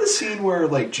 Remember the scene where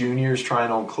like Junior's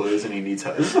trying on clothes and he needs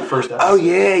help? This is the first episode. Oh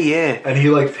yeah. And he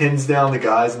like pins down the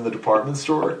guys in the department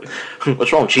store.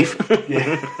 What's wrong, Chief?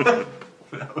 Yeah.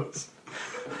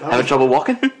 Having trouble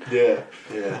walking? Yeah.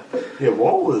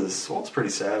 Walt's pretty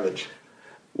savage.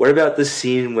 What about the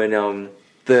scene when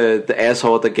the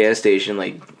asshole at the gas station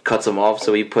like cuts him off,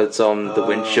 so he puts the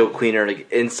windshield cleaner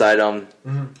like inside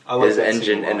his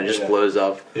engine and it just blows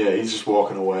up. Yeah, he's just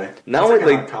walking away. Not only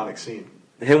like an iconic scene.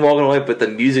 Him walking away, but the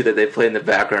music that they play in the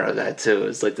background of that too.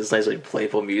 It's like this nice like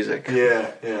playful music.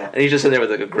 Yeah. And he's just sitting there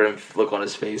with like a grim look on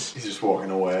his face. He's just walking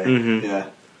away. Mm-hmm. Yeah.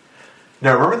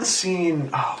 Now, remember the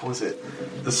scene, what was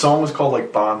it? The song was called,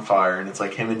 like, Bonfire, and it's,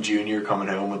 like, him and Junior coming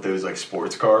home with those, like,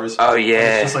 sports cars. Oh, yeah. And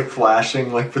it's just, like,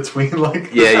 flashing, like, between,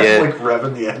 like, yeah. like,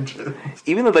 revving the engine.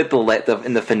 Even like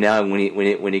in the finale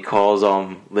when he calls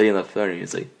Liddy on the phone,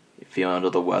 he's like, "You feel under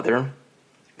the weather?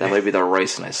 That might be the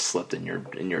rice and I slipped in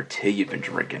your tea you've been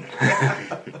drinking."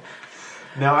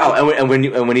 Now,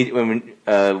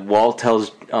 when Walt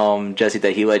tells Jesse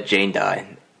that he let Jane die.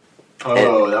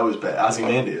 That was bad.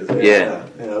 Ozymandias. Yeah,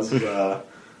 that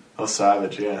was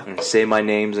savage, yeah. Say My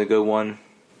Name's a good one.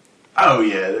 Oh,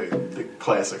 yeah, the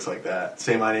classics like that.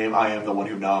 Say My Name, I Am the One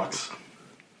Who Knocks.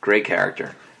 Great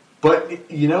character. But,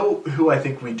 you know who I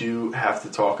think we do have to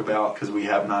talk about, because we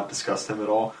have not discussed him at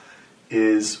all,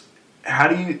 is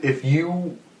if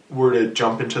you were to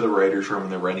jump into the writer's room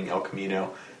and they're writing El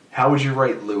Camino, how would you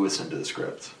write Lewis into the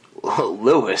script?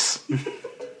 Lewis?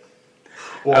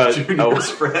 Walt Jr.'s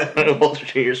friend. Walt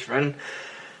Jr.'s friend?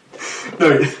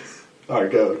 No, all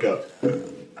right, go.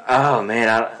 Oh,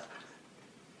 man.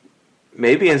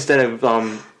 Maybe instead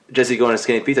of Jesse going to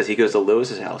Skinny Pizzas, he goes to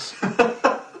Lewis's house.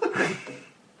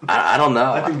 I don't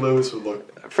know. I think Lewis would look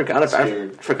I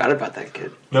scared. forgot about that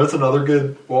kid. No, it's another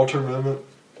good Walter moment.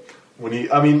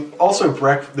 Also,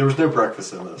 there was no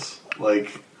breakfast in this.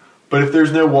 Like, but if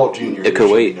there's no Walt Jr., there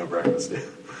should be no breakfast.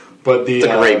 But it's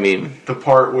a great meme. The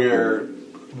part where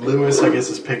Lewis, I guess,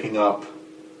 is picking up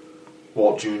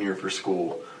Walt Jr. for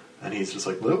school, and he's just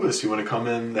like, "Lewis, you want to come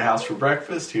in the house for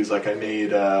breakfast?" He was like, "I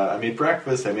made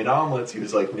breakfast. I made omelets." He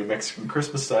was like, "New Mexican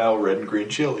Christmas style, red and green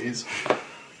chilies."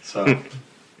 So,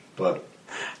 but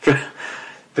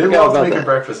they loved making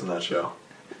breakfast in that show.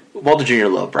 Walter Jr.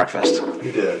 loved breakfast.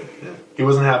 He did. Yeah. He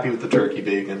wasn't happy with the turkey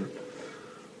bacon.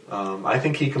 I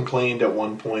think he complained at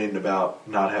one point about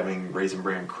not having Raisin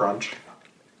Bran Crunch.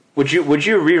 Would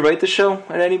you rewrite the show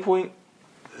at any point?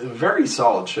 A very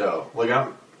solid show. Like,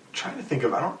 I'm trying to think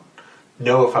of. I don't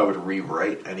know if I would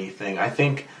rewrite anything. I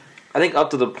think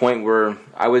up to the point where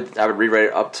I would rewrite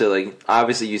it up to, like,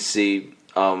 obviously you see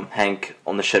Hank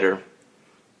on the shitter,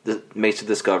 makes the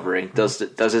discovery, does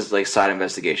his like side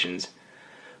investigations,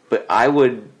 but I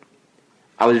was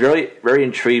very very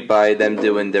intrigued by them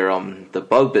doing their the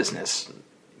bug business,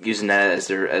 using that as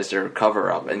their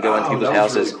cover up and going to people's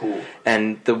houses. Really cool.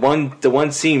 And the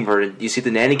one scene where you see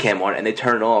the nanny cam on it and they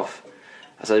turn it off.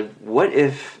 I was like, what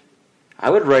if I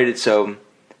would write it so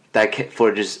that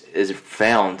footage is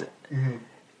found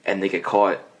and they get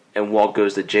caught and Walt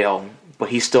goes to jail, but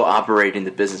he's still operating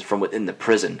the business from within the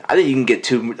prison. I think you can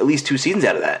get at least 2 seasons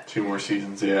out of that. 2 more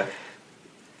seasons, yeah.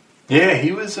 Yeah,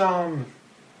 he was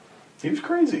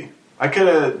crazy. I could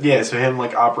have, so him,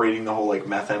 like, operating the whole, like,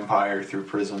 meth empire through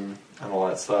prison and all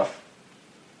that stuff.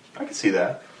 I could see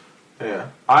that. Yeah.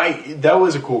 That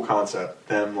was a cool concept,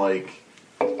 them, like,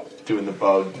 doing the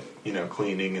bug,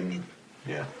 cleaning and,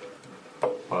 yeah.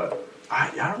 But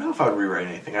I don't know if I would rewrite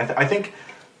anything. I think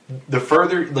the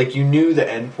further, like, you knew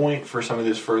the end point for some of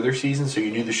those further seasons, so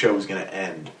you knew the show was going to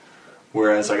end.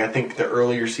 Whereas, like, I think the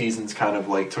earlier seasons kind of,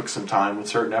 like, took some time with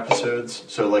certain episodes.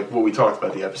 So, like, what we talked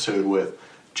about, the episode with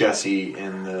Jesse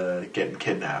and getting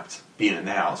kidnapped, being in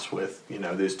the house with,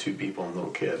 those 2 people and the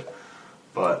little kid.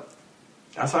 But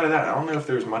outside of that, I don't know if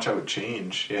there's much I would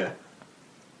change. Yeah.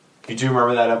 You do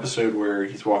remember that episode where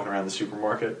he's walking around the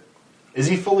supermarket? Is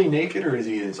he fully naked or is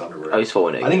he in his underwear? Oh, he's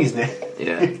fully naked. I think he's naked.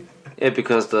 Yeah. Yeah,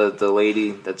 because the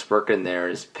lady that's working there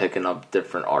is picking up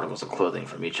different articles of clothing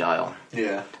from each aisle.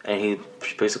 Yeah. And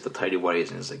she picks up the tidy whities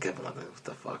and is like, what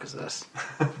the fuck is this?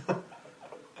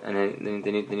 And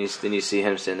then you see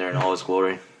him sitting there in all his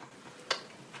glory.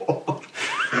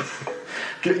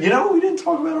 You know what we didn't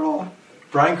talk about at all?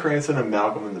 Bryan Cranston and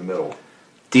Malcolm in the Middle.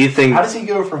 Do you think? How does he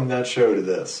go from that show to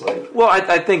this? Like, well,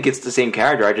 I think it's the same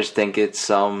character. I just think it's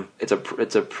a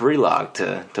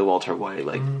prelogue to Walter White.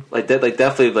 Like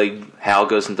definitely like Hal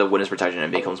goes into witness protection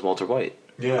and becomes Walter White.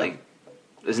 Yeah. Like,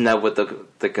 isn't that what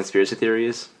the conspiracy theory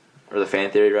is, or the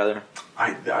fan theory rather?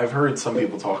 I've heard some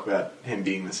people talk about him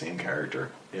being the same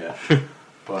character. Yeah,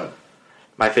 but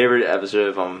my favorite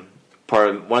episode of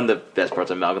one of the best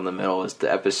parts of Malcolm in the Middle is the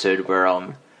episode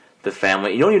where the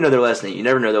family, you don't even know their last name. You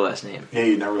never know their last name. Yeah,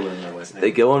 you never learn their last name.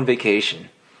 They go on vacation,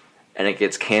 and it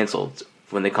gets canceled.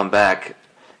 When they come back,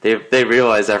 they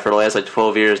realize that for the last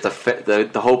 12 years,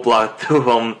 the whole block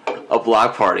threw a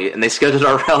block party, and they scheduled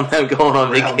around them going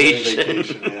on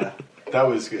vacation. Yeah, that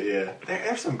was good. Yeah,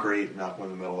 there's some great Malcolm in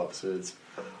the Middle episodes.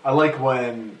 I like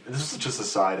when this is just a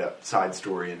side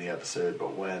story in the episode,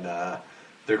 but when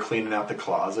they're cleaning out the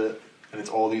closet. And it's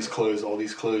all these clothes,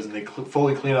 and they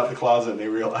fully clean out the closet, and they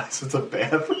realize it's a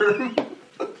bathroom.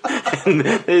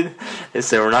 they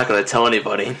say, we're not going to tell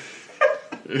anybody.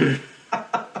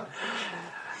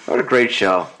 What a great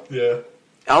show. Yeah.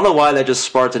 I don't know why that just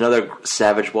sparked another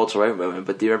savage Walter White moment,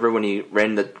 but do you remember when he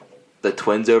ran the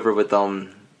twins over with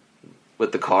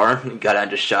the car? He got out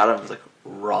and just shot him. He was like,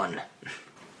 run.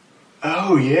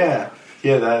 Oh, yeah.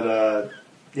 Yeah,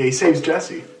 he saves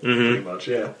Jesse, pretty much,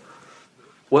 yeah.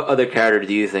 What other character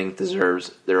do you think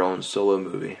deserves their own solo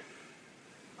movie?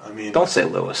 I mean, don't say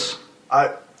Lewis.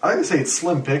 I would say it's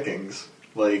slim pickings,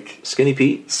 like Skinny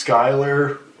Pete,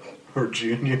 Skyler, or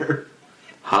Junior,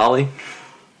 Holly,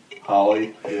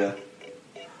 yeah,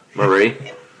 Marie.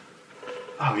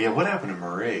 Oh yeah, what happened to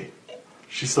Marie?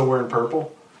 She's still wearing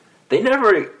purple. They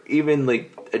never even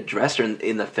addressed her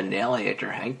in the finale after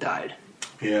Hank died.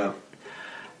 Yeah.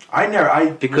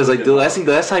 Because really the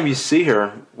last time you see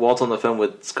her, Walt's on the phone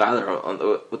with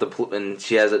Skyler and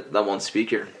she has that one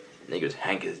speaker, and he goes,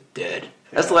 "Hank is dead."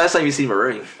 That's the last time you see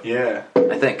Marie. Yeah,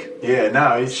 I think. Yeah,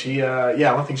 no, she. I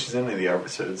don't think she's in any of the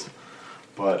episodes.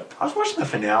 But I was watching the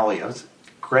finale.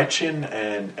 Gretchen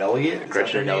and Elliot.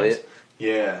 Gretchen and Elliot.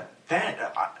 Yeah,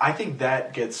 I think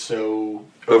that gets so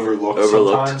overlooked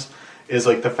sometimes. Is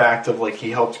the fact of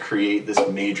he helped create this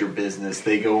major business.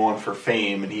 They go on for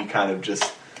fame, and he kind of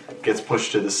just gets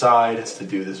pushed to the side, has to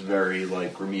do this very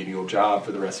remedial job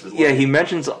for the rest of his life. Yeah, he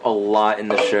mentions a lot in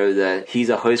the show that he's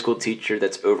a high school teacher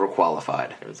that's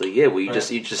overqualified. It's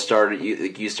you just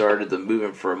started the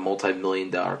movement for a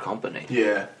multi-million-dollar company.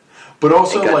 Yeah, but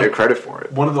also got no credit for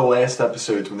it. One of the last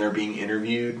episodes when they're being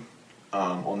interviewed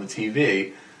on the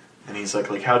TV, and he's like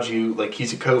how'd you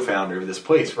he's a co-founder of this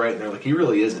place, right? And they're like, he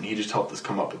really isn't. He just helped us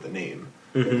come up with the name.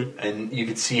 Mm-hmm. And you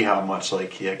could see how much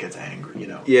he gets angry.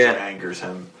 It angers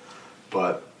him.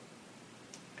 But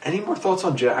any more thoughts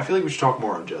on Jesse? I feel like we should talk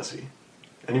more on Jesse.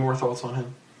 Any more thoughts on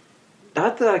him?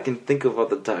 Not that I can think of at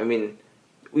the time. I mean,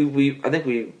 I think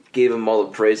we gave him all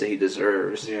the praise that he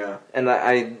deserves. Yeah. And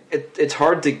it's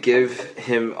hard to give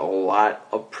him a lot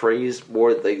of praise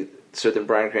more so than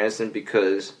Bryan Cranston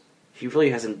because he really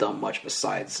hasn't done much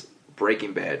besides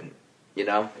Breaking Bad.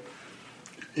 Yeah,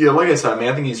 like I said,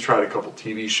 I think he's tried a couple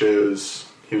TV shows.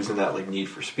 He was in that Need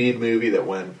for Speed movie that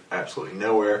went absolutely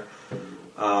nowhere.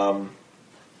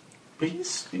 But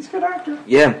he's a good actor.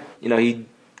 Yeah, he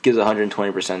gives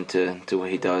 120% to what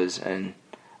he does, and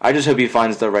I just hope he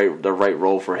finds the right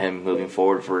role for him moving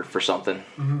forward for something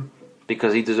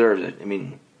because he deserves it. I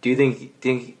mean, do you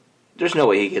think there's no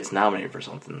way he gets nominated for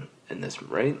something in this,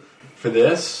 right? For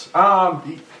this,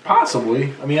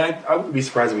 possibly. I mean, I wouldn't be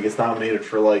surprised if he gets nominated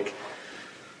for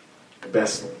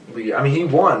best lead. I mean, he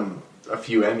won a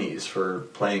few Emmys for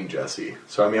playing Jesse,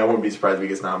 so I wouldn't be surprised if he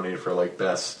gets nominated for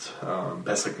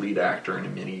best lead actor in a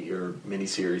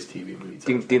miniseries TV movie.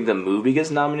 Do you think the movie gets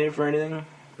nominated for anything?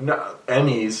 No,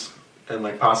 Emmys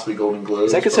and possibly Golden Globes.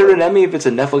 Is that considered an Emmy if it's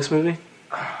a Netflix movie?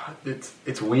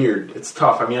 It's weird. It's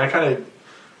tough. I mean, I kind of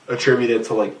attribute it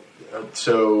to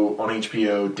so on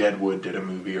HBO, Deadwood did a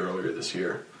movie earlier this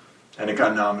year, and it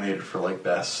got nominated for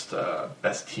best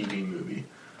TV movie.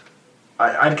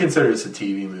 I'd consider this a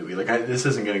TV movie. This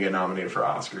isn't going to get nominated for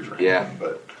Oscars or anything. Yeah.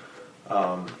 But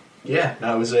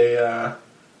it was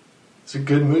it's a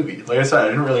good movie. Like I said, I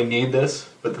didn't really need this,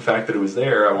 but the fact that it was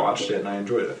there, I watched it and I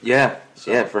enjoyed it. Yeah,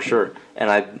 yeah, for sure.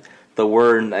 And the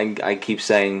word I keep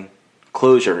saying,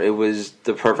 closure. It was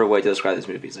the perfect way to describe this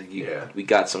movie. It's we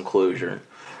got some closure.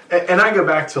 And I go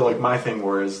back to my thing,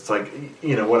 whereas it's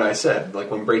what I said.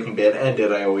 When Breaking Bad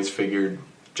ended, I always figured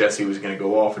Jesse was going to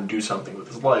go off and do something with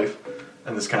his life.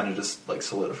 And this kind of just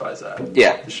solidifies that.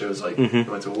 Yeah. The show's he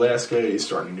went to Alaska, he's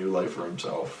starting a new life for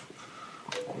himself.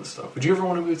 all this stuff. Would you ever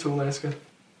want to move to Alaska?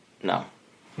 No.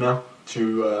 No?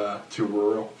 Too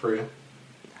rural for you?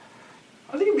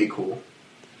 I think it'd be cool.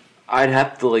 I'd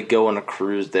have to like go on a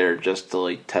cruise there just to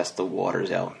like test the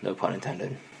waters out. No pun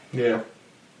intended. Yeah.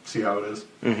 See how it is.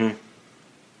 Mm-hmm.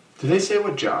 Did they say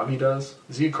what job he does?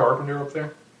 Is he a carpenter up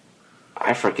there?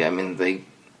 I forget. I mean, they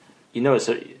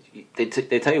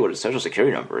tell you what his social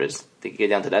security number is. They get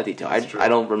down to that detail. I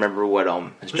don't remember what his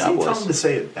job was. Does he tell him to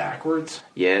say it backwards?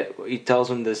 Yeah, he tells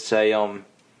him to say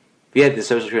the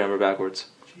social security number backwards.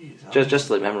 Jeez, Just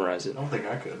to like, memorize it. I don't think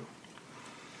I could.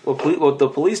 Well, the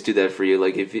police do that for you.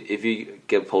 Like if you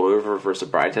get pulled over for a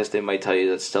sobriety test, they might tell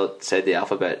you to still say the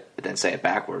alphabet and then say it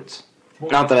backwards. Well,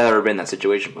 Not that I've ever been in that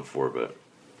situation before, but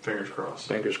fingers crossed.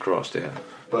 Fingers crossed, yeah.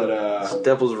 But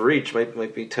Devil's Reach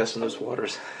might be testing those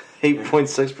waters.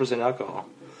 8.6% alcohol.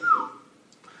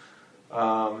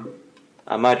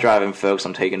 I'm not driving, folks.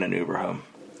 I'm taking an Uber home.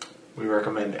 We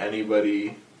recommend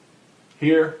anybody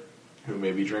here who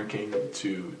may be drinking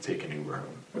to take an Uber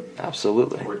home.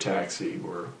 Absolutely. Or taxi,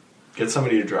 or get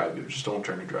somebody to drive you. Just don't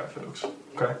drink and drive, folks.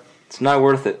 Okay? It's not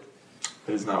worth it.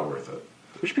 It is not worth it.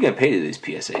 We should be getting paid to these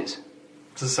PSAs.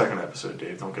 It's the second episode,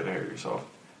 Dave. Don't get ahead of yourself.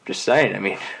 Just saying, I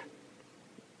mean.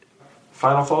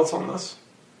 Final thoughts on this?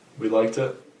 We liked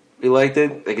it. We liked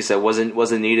it. Like I said,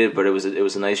 wasn't needed, but it was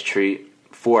a nice treat.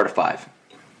 4 out of 5.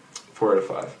 4 out of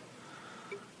 5.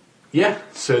 Yeah,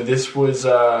 so this was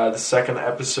the second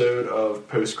episode of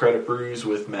Post Credit Brews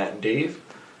with Matt and Dave.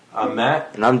 I'm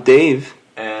Matt. And I'm Dave.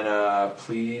 And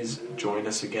please join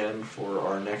us again for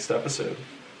our next episode.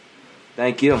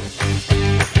 Thank you.